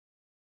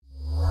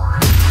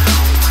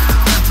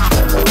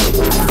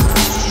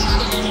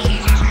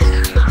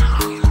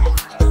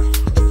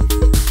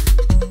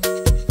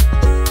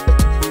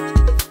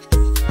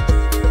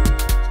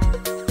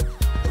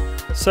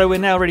So we're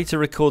now ready to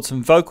record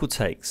some vocal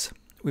takes.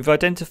 We've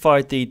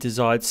identified the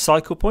desired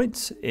cycle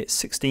points. It's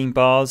 16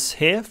 bars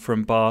here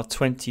from bar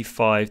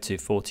 25 to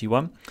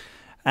 41.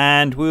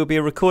 And we'll be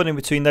recording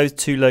between those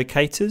two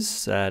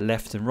locators,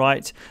 left and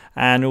right,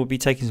 and we'll be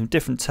taking some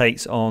different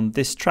takes on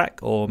this track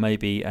or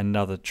maybe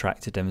another track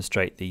to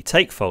demonstrate the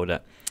take folder.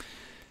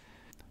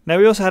 Now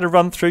we also had a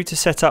run through to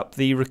set up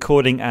the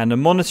recording and a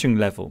monitoring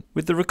level.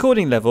 With the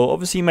recording level,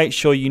 obviously make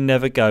sure you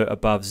never go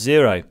above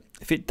 0.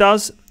 If it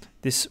does,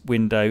 this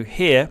window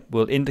here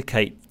will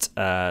indicate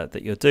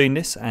that you're doing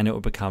this and it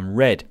will become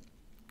red.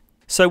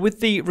 So with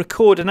the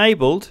record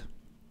enabled,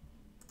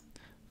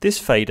 this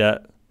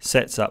fader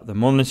sets up the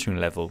monitoring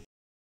level.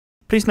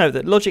 Please note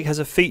that Logic has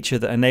a feature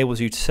that enables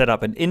you to set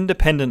up an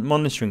independent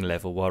monitoring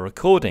level while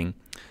recording.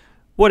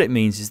 What it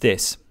means is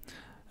this.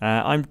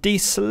 I'm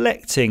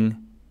deselecting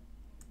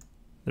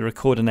the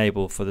record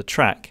enable for the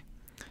track,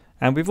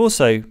 and we've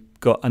also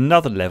got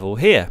another level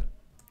here.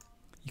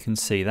 You can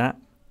see that,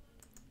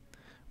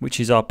 which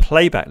is our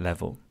playback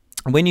level.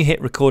 And when you hit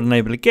record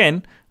enable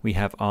again, we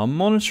have our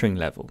monitoring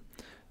level.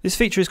 This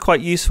feature is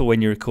quite useful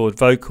when you record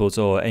vocals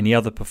or any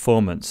other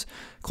performance.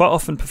 Quite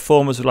often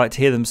performers would like to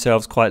hear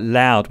themselves quite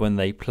loud when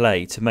they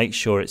play to make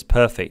sure it's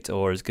perfect,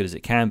 or as good as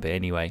it can be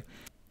anyway.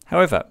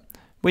 However,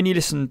 when you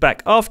listen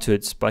back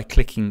afterwards by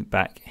clicking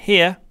back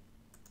here,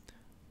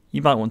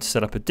 you might want to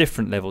set up a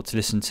different level to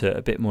listen to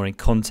a bit more in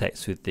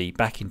context with the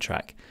backing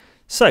track.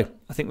 So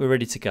I think we're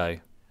ready to go.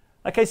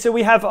 Okay, so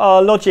we have our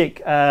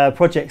Logic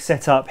project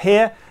set up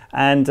here,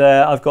 and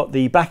I've got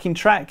the backing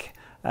track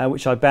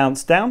which I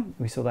bounced down.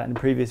 We saw that in the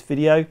previous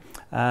video.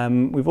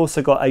 We've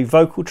also got a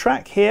vocal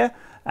track here,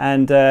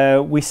 and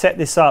we set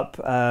this up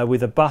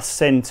with a bus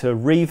send to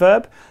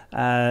reverb.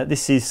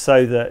 This is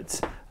so that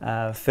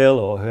Phil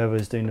or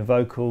whoever's doing the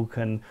vocal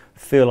can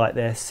feel like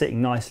they're sitting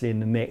nicely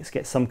in the mix,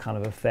 get some kind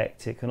of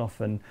effect. It can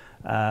often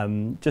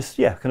just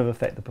kind of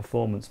affect the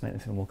performance, make them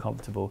feel more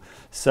comfortable.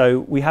 So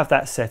we have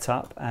that set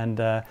up, and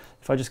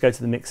if I just go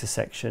to the mixer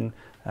section,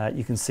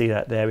 you can see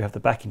that there we have the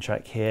backing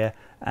track here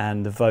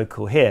and the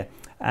vocal here.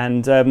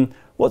 And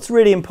what's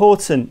really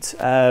important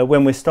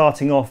when we're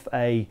starting off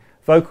a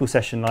vocal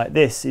session like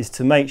this is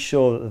to make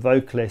sure that the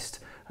vocalist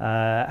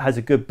has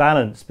a good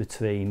balance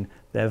between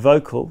their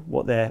vocal,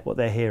 what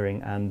they're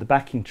hearing, and the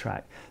backing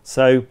track.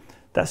 So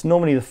that's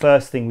normally the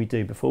first thing we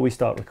do before we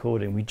start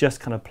recording. We just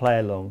kind of play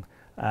along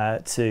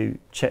to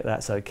check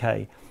that's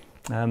okay.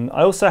 I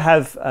also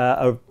have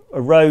a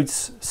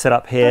Rhodes set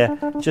up here,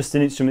 just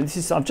an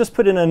instrument. I've just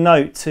put in a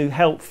note to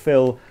help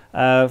Phil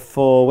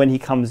for when he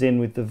comes in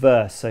with the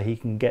verse, so he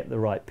can get the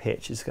right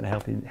pitch. It's going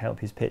to help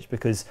his pitch,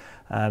 because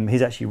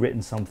he's actually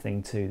written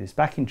something to this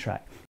backing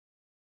track.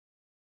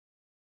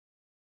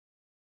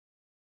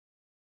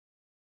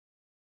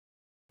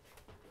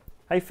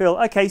 Hey Phil,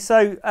 okay,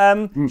 so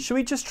should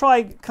we just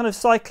try kind of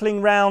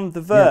cycling round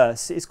the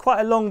verse? Yeah. It's quite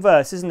a long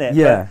verse, isn't it?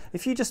 Yeah. But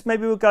if you just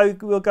maybe we'll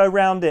go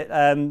round it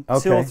 2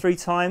 or 3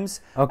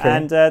 times, okay,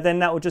 and then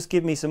that will just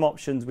give me some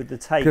options with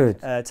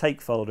the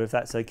take folder, if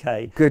that's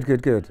okay. Good.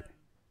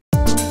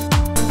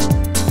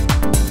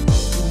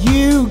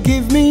 You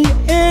give me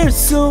air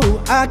so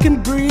I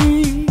can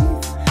breathe.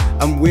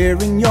 I'm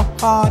wearing your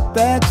heart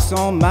that's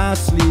on my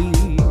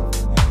sleeve.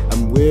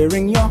 I'm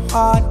wearing your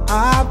heart,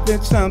 I've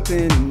got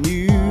something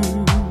new.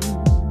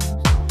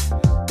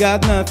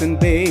 Got nothing,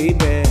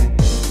 baby.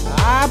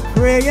 I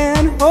pray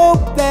and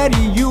hope that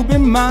you'll be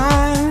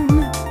mine.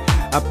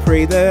 I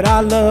pray that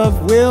our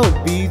love will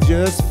be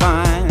just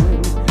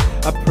fine.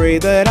 I pray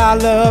that our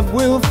love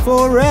will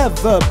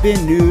forever be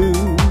new.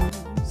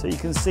 So you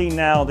can see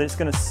now that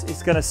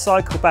it's gonna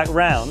cycle back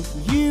round.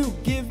 You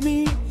give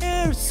me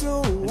air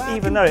so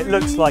even though it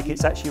looks like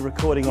it's actually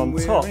recording on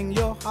top,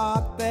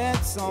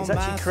 it's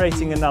actually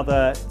creating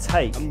another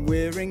take. And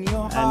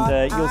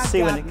you'll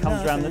see when it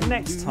comes around the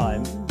next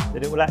time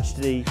that it will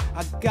actually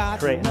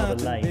create another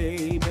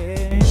lane.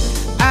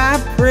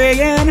 I pray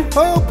and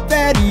hope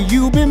that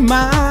you be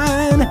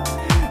mine.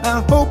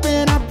 I hope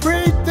and I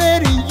pray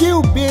that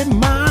you be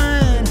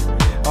mine.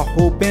 I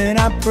hope and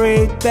I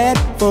pray that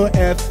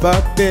forever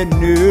be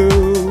new.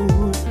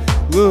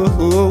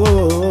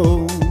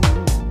 Whoa.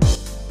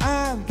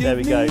 There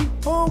we go.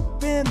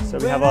 So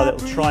we have our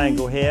little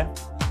triangle here.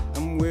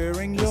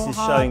 This is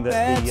showing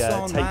that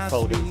the take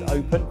folder is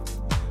open.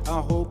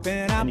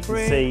 And you can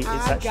see it's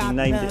actually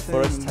named it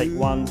for us, take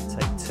 1,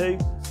 take 2,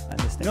 and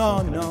this next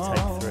one's going to be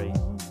take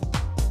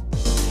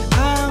 3.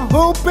 I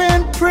hope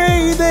and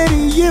pray that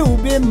you'll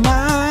be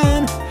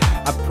mine.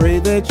 I pray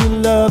that your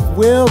love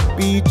will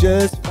be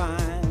just fine.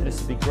 And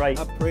this will be great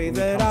when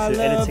it comes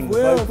to editing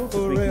the vocal,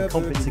 because we can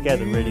comp it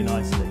together really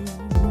nicely.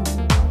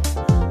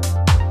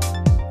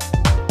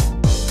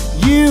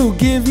 You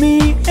give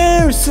me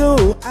air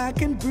so I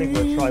can breathe. I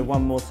think we'll try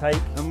one more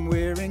take. I'm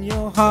wearing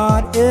your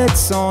heart,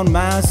 it's on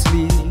my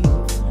sleeve.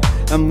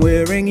 I'm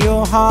wearing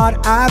your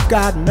heart, I've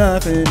got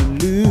nothing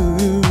to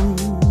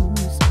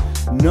lose.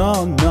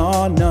 No.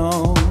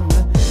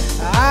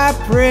 I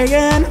pray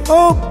and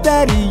hope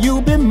that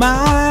you'll be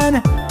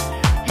mine.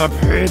 I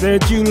pray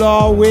that you'll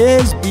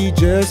always be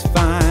just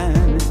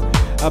fine.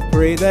 I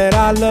pray that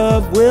our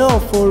love will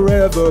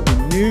forever be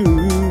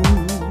news.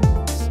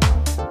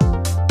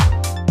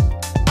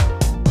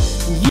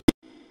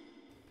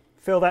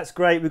 Phil, that's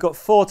great. We've got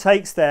 4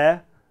 takes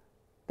there.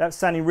 That's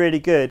sounding really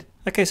good.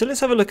 Okay, so let's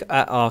have a look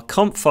at our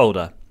comp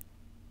folder.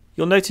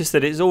 You'll notice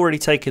that it's already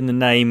taken the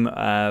name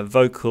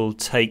Vocal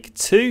Take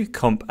 2,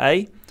 Comp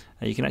A.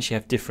 You can actually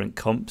have different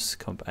comps,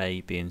 Comp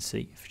A, B and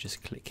C. If you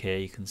just click here,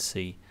 you can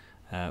see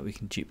we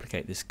can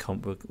duplicate this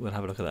comp. We'll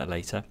have a look at that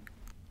later.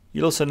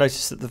 You'll also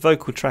notice that the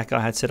vocal track I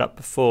had set up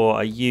before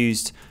I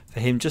used for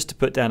him just to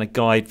put down a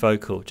guide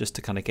vocal, just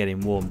to kind of get him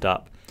warmed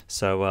up.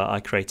 So I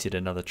created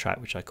another track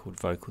which I called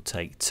Vocal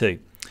Take 2.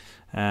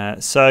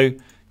 So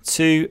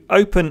to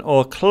open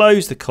or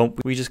close the comp,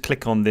 we just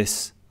click on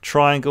this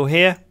triangle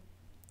here.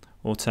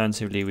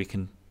 Alternatively, we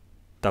can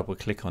double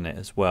click on it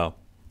as well.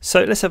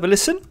 So let's have a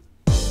listen.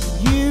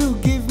 You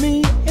give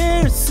me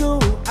air so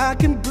I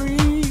can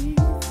breathe.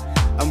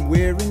 I'm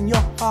wearing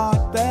your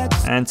heart,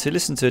 that's... And to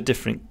listen to a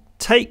different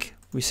take,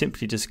 we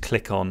simply just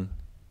click on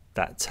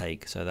that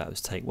take. So that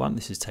was take 1,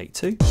 this is take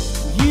 2.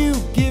 You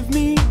give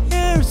me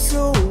air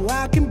so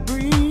I can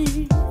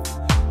breathe.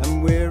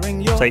 I'm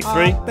wearing your take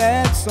 3. heart,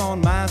 that's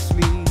on my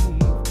sleeve.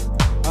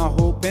 I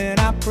hope and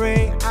I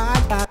pray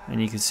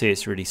and you can see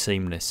it's really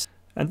seamless.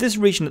 And this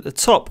region at the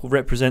top will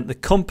represent the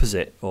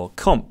composite or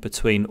comp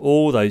between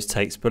all those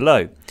takes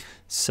below.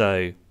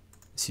 So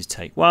this is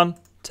take 1,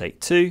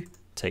 take 2,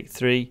 take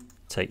 3,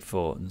 take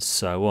 4 and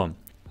so on.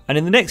 And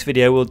in the next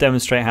video we'll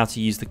demonstrate how to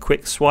use the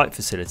quick swipe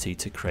facility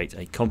to create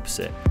a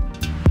composite.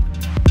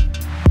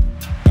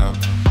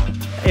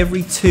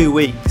 Every 2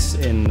 weeks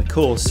in the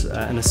course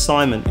an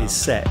assignment is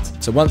set.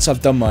 So once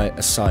I've done my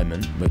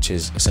assignment, which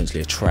is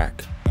essentially a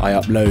track, I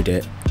upload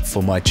it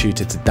for my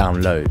tutor to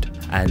download,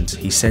 and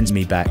he sends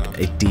me back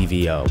a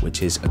DVR,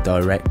 which is a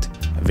direct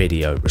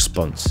video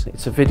response.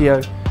 It's a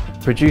video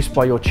produced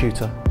by your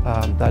tutor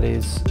that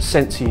is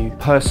sent to you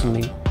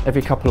personally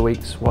every couple of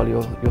weeks while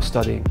you're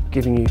studying,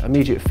 giving you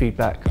immediate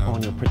feedback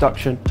on your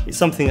production. It's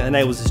something that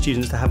enables the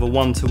students to have a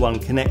one-to-one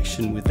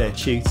connection with their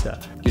tutor.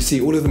 You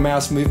see all of the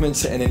mouse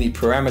movements and any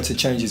parameter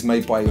changes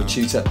made by your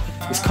tutor.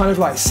 It's kind of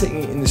like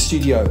sitting in the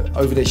studio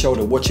over their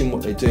shoulder watching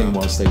what they're doing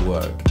whilst they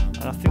work.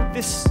 And I think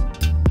this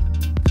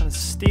kind of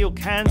steel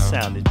can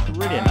sound is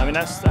brilliant. I mean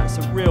that's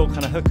a real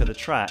kind of hook of the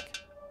track,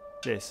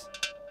 this.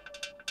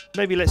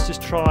 Maybe let's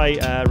just try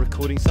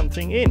recording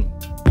something in.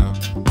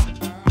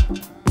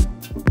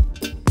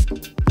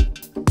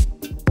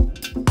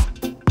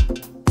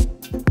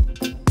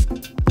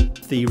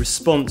 The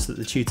response that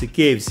the tutor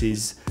gives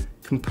is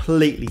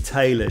completely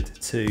tailored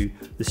to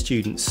the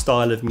student's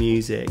style of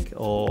music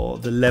or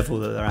the level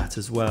that they're at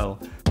as well.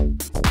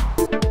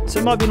 So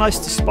it might be nice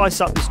to spice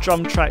up this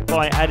drum track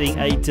by adding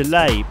a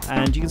delay,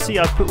 and you can see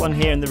I've put one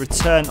here in the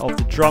return of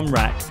the drum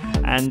rack,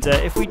 and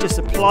if we just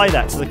apply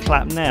that to the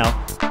clap now,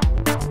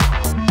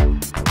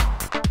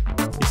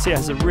 you see it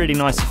has a really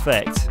nice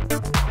effect.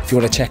 If you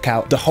want to check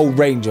out the whole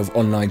range of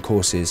online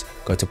courses,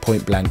 go to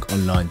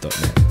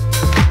pointblankonline.net.